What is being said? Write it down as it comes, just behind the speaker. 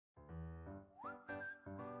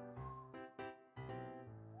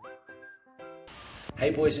Hey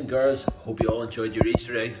boys and girls, hope you all enjoyed your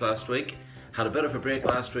Easter eggs last week. Had a bit of a break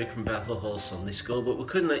last week from Bethel Hall Sunday School, but we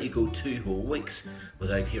couldn't let you go 2 whole weeks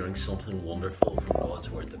without hearing something wonderful from God's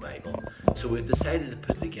Word, the Bible. So we've decided to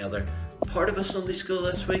put together part of a Sunday School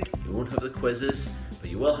this week. You won't have the quizzes, but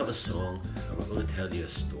you will have a song, and we're going to tell you a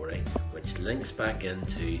story which links back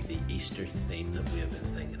into the Easter theme that we have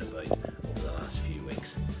been thinking about over the last few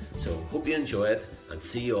weeks. So hope you enjoy it, and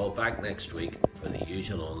see you all back next week for the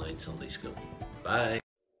usual online Sunday School. Bye.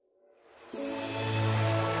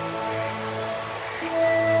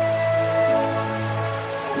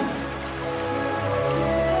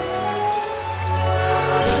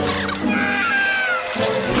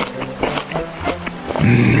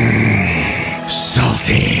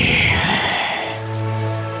 Salty.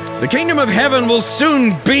 The kingdom of heaven will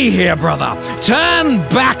soon be here, brother. Turn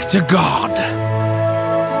back to God.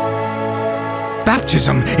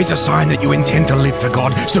 Baptism is a sign that you intend to live for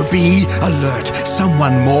God, so be alert.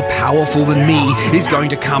 Someone more powerful than me is going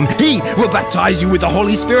to come. He will baptize you with the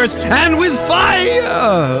Holy Spirit and with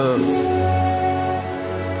fire.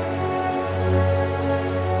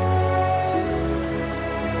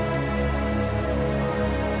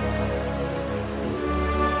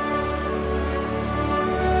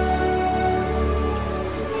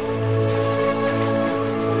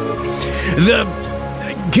 The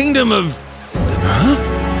kingdom of... Huh?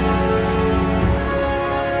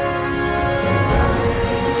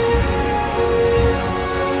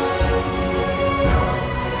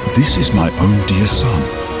 This is my own dear son,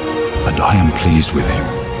 and I am pleased with him.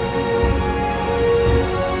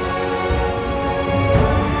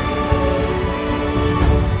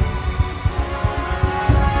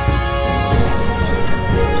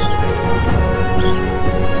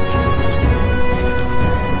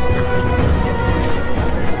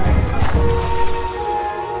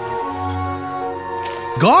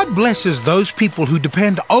 God blesses those people who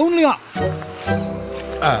depend only on...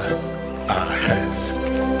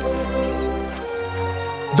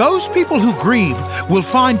 Those people who grieve will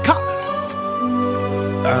find I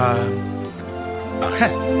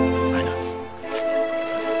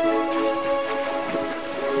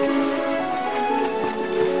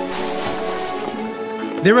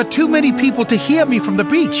know. There are too many people to hear me from the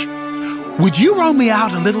beach. Would you row me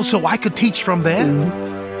out a little so I could teach from there?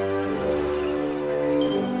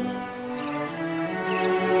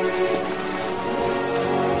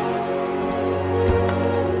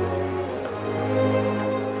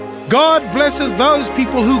 God blesses those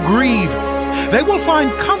people who grieve. They will find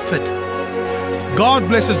comfort. God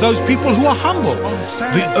blesses those people who are humble.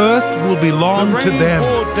 The earth will belong to them.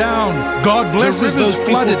 God blesses those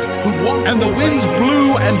flooded, and the winds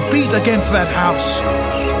blew and beat against that house.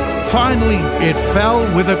 Finally, it fell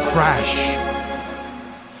with a crash.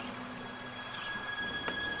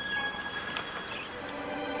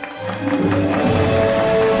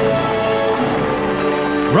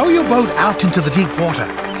 Row your boat out into the deep water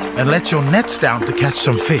and let your nets down to catch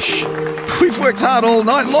some fish. We've worked hard all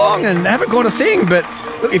night long and haven't got a thing, but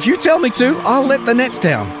if you tell me to, I'll let the nets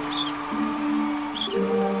down.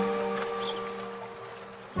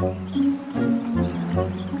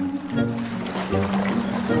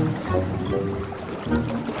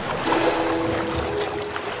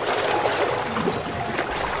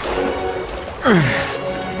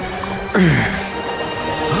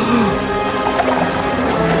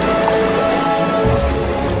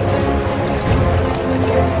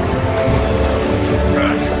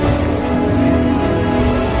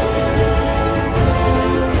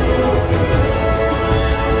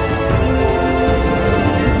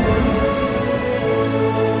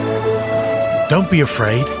 Don't be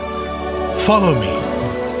afraid. Follow me.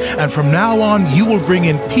 And from now on, you will bring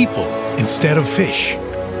in people instead of fish.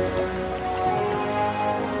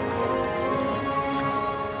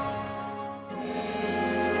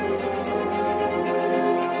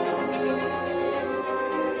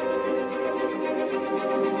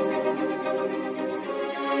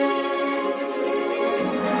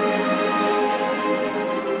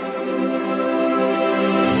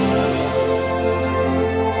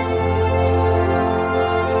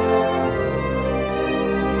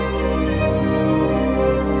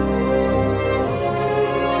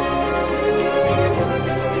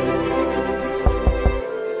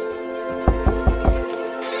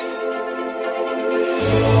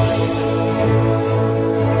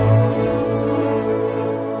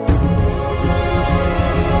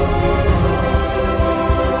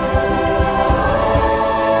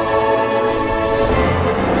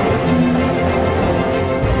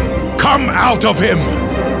 Come out of him!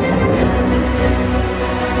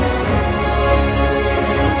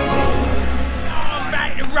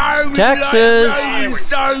 Row Taxes!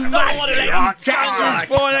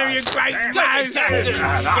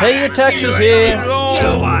 Pay your taxes here!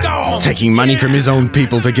 Taking money from his own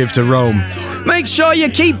people to give to Rome. Make sure you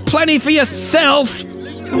keep plenty for yourself!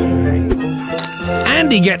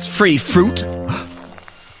 And he gets free fruit.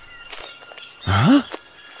 Huh?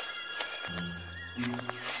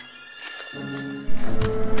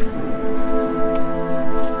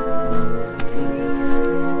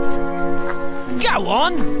 Go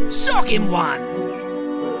on, sock him one.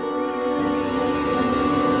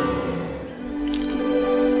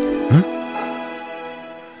 Huh?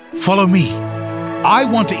 Follow me. I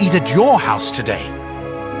want to eat at your house today.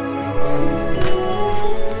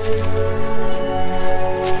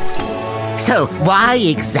 So, why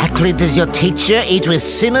exactly does your teacher eat with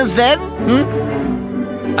sinners then?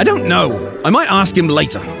 I don't know. I might ask him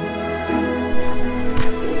later.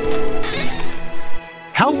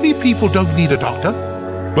 Healthy people don't need a doctor,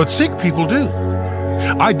 but sick people do.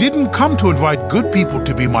 I didn't come to invite good people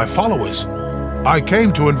to be my followers. I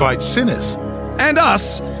came to invite sinners. And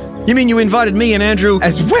us? You mean you invited me and Andrew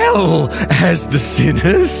as well as the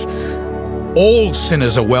sinners? All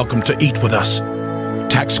sinners are welcome to eat with us.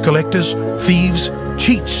 Tax collectors, thieves,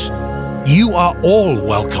 cheats. You are all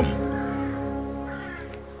welcome.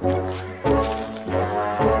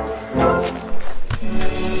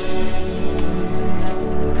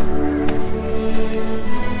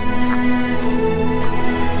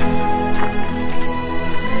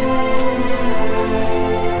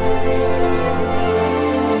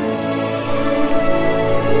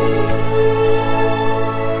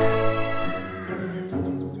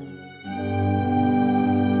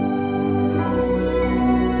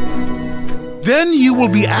 Then you will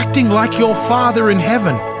be acting like your Father in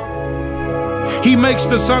heaven. He makes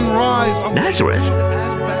the sun rise on Nazareth?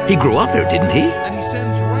 He grew up here, didn't he?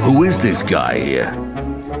 Who is this guy here?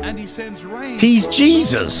 He's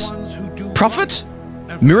Jesus. Prophet?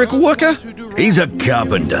 Miracle worker? He's a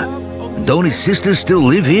carpenter. Don't his sisters still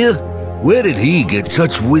live here? Where did he get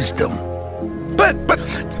such wisdom? But...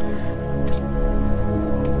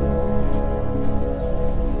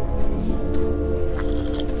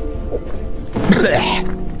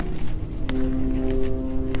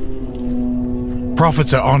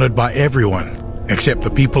 Prophets are honored by everyone, except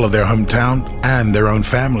the people of their hometown and their own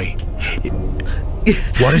family.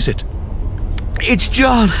 What is it? It's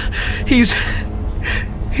John. He's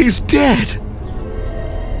dead.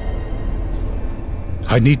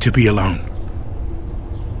 I need to be alone.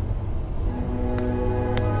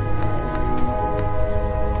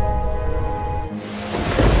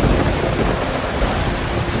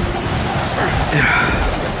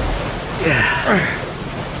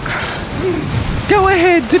 Go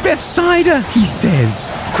ahead to Bethsaida, he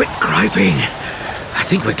says. Quit griping. I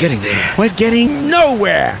think we're getting there. We're getting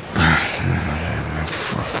nowhere.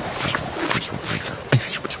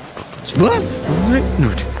 What?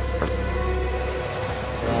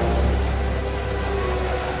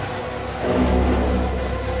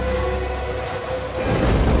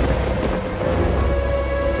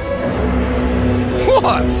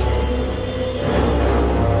 What?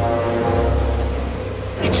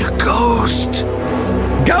 It's a ghost.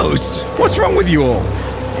 Ghost? What's wrong with you all?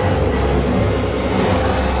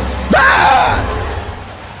 Ah!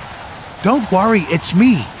 Don't worry, it's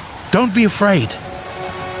me. Don't be afraid.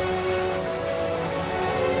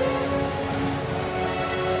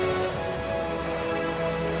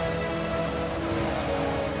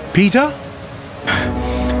 Peter?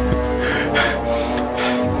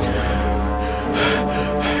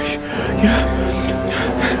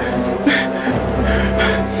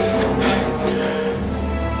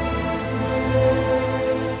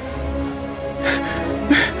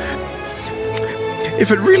 If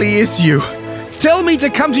it really is you, tell me to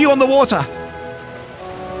come to you on the water.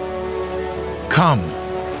 Come.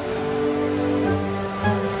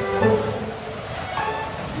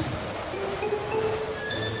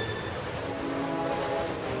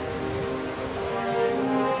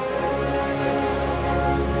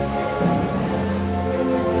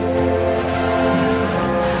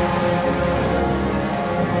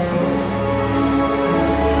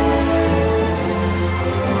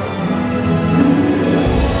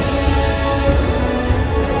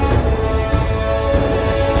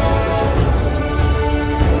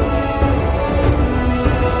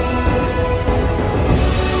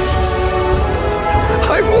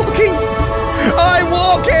 I'm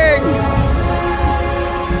walking!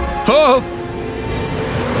 Oh!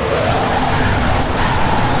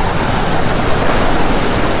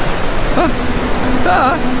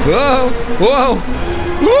 Whoa! Whoa!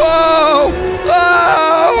 Whoa!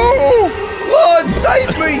 Oh! Lord,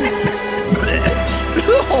 save me!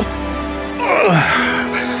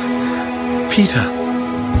 Peter,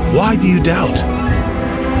 why do you doubt?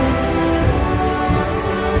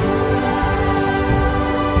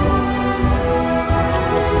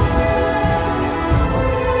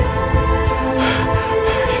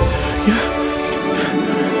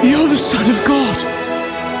 You're the Son of God.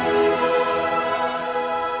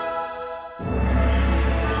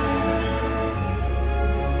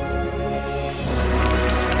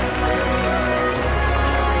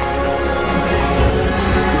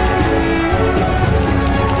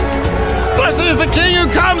 Blessed is the King who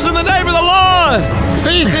comes in the name of the Lord!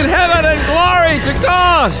 Peace in heaven and glory to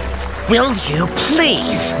God! Will you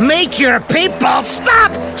please make your people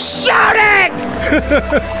stop shouting?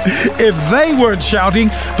 If they weren't shouting,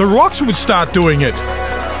 the rocks would start doing it.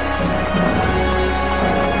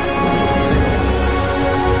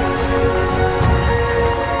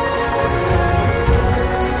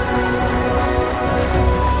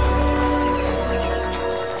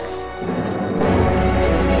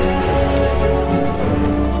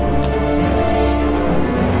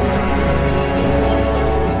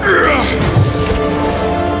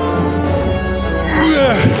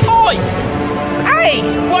 Oi! Hey,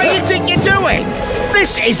 what do you think you're doing?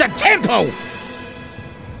 This is the temple!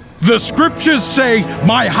 The scriptures say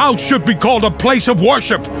my house should be called a place of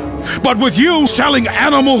worship. But with you selling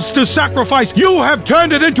animals to sacrifice, you have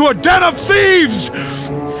turned it into a den of thieves!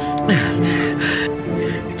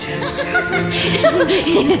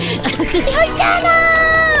 Hosanna!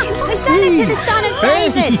 Hosanna to the Son of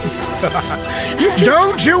David!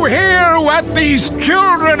 Don't you hear what these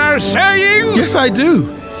children are saying? Yes, I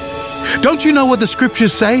do. Don't you know what the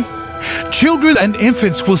scriptures say? Children and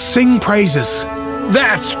infants will sing praises.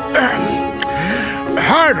 That's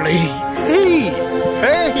hardly.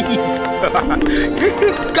 Hey!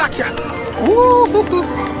 Gotcha! Woo.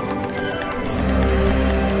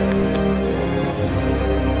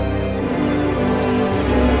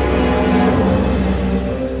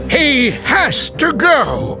 He has to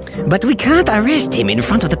go. But we can't arrest him in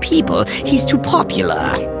front of the people. He's too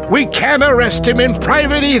popular. We can't arrest him in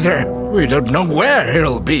private either. We don't know where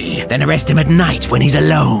he'll be. Then arrest him at night when he's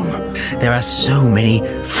alone. There are so many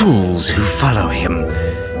fools who follow him.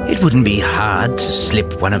 It wouldn't be hard to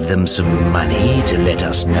slip one of them some money to let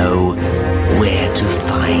us know where to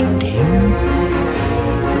find him.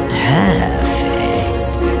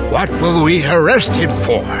 Perfect. What will we arrest him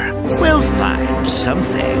for? We'll find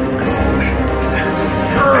something.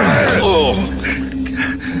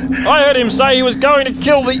 I heard him say he was going to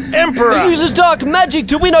kill the Emperor! He uses dark magic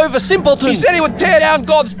to win over simpletons! He said he would tear down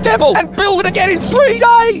God's temple and build it again in 3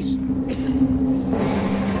 days!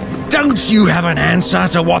 Don't you have an answer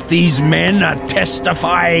to what these men are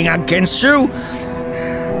testifying against you?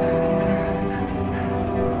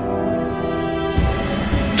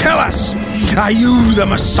 Tell us, are you the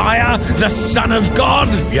Messiah, the Son of God?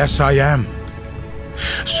 Yes, I am.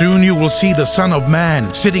 Soon you will see the Son of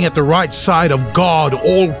Man sitting at the right side of God,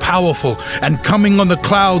 all-powerful, and coming on the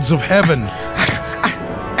clouds of heaven.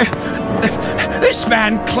 This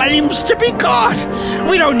man claims to be God.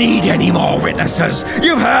 We don't need any more witnesses.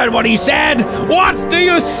 You've heard what he said. What do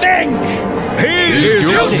you think? He is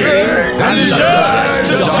guilty and deserves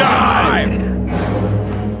to die.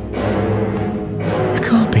 It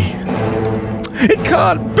can't be. It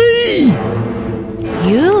can't be!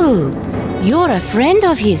 You're a friend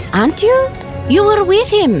of his, aren't you? You were with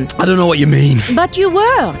him. I don't know what you mean. But you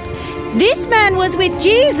were. This man was with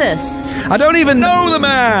Jesus. I don't even know the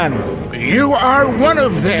man. You are one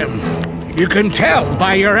of them. You can tell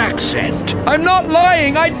by your accent. I'm not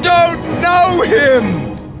lying. I don't know him.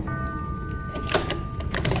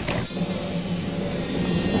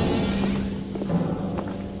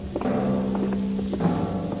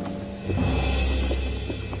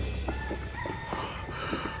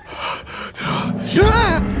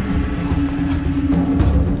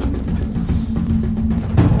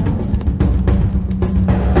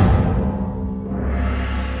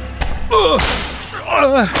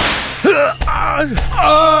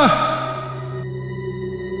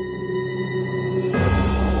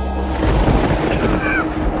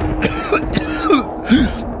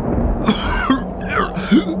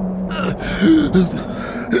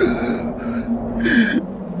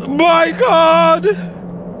 My God!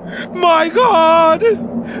 My God!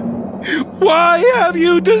 Why have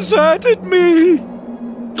you deserted me?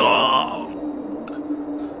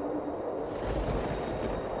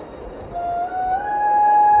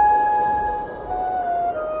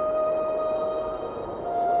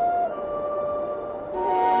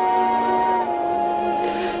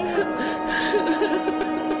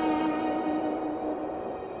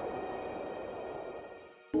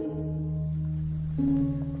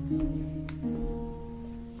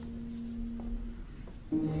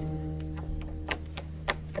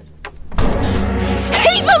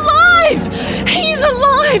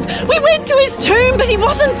 alive! We went to his tomb, but he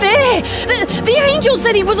wasn't there! The angel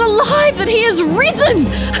said he was alive, that he has risen!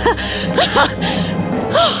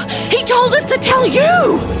 He told us to tell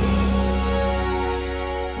you!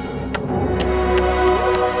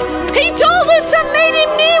 He told us to meet him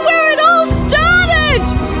near where it all started!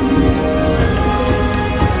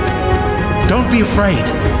 Don't be afraid.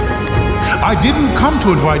 I didn't come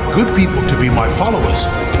to invite good people to be my followers.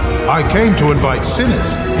 I came to invite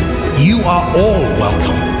sinners. You are all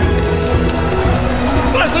welcome.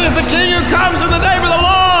 Blessed is the King who comes in the name of the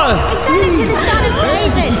Lord! Hosanna to the Son of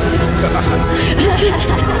David!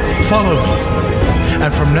 Follow me,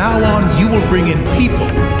 and from now on you will bring in people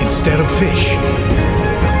instead of fish.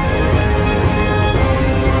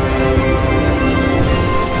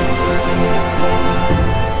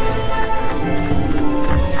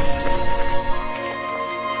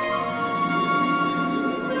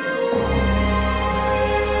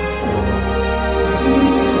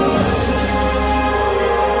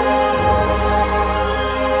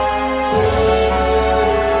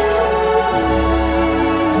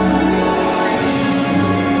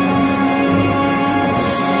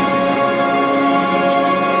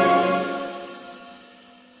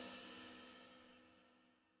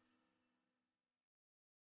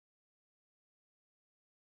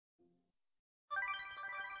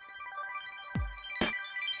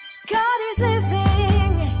 God is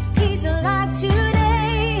living, He's alive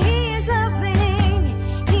today, He is loving,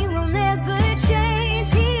 He will never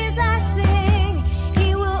change, He is lasting,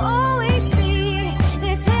 He will always be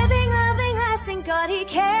this living, loving, lasting God, He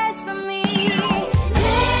cares for me.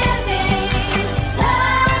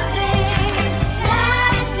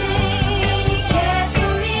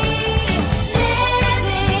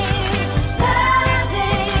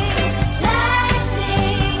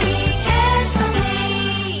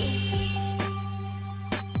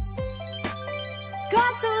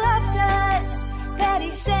 God so loved us that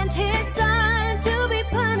He sent His Son to be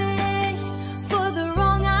punished for the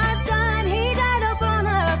wrong I've done. He died upon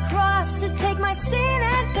a cross to take my sin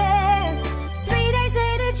and bear. 3 days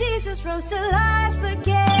later, Jesus rose to life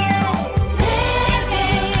again.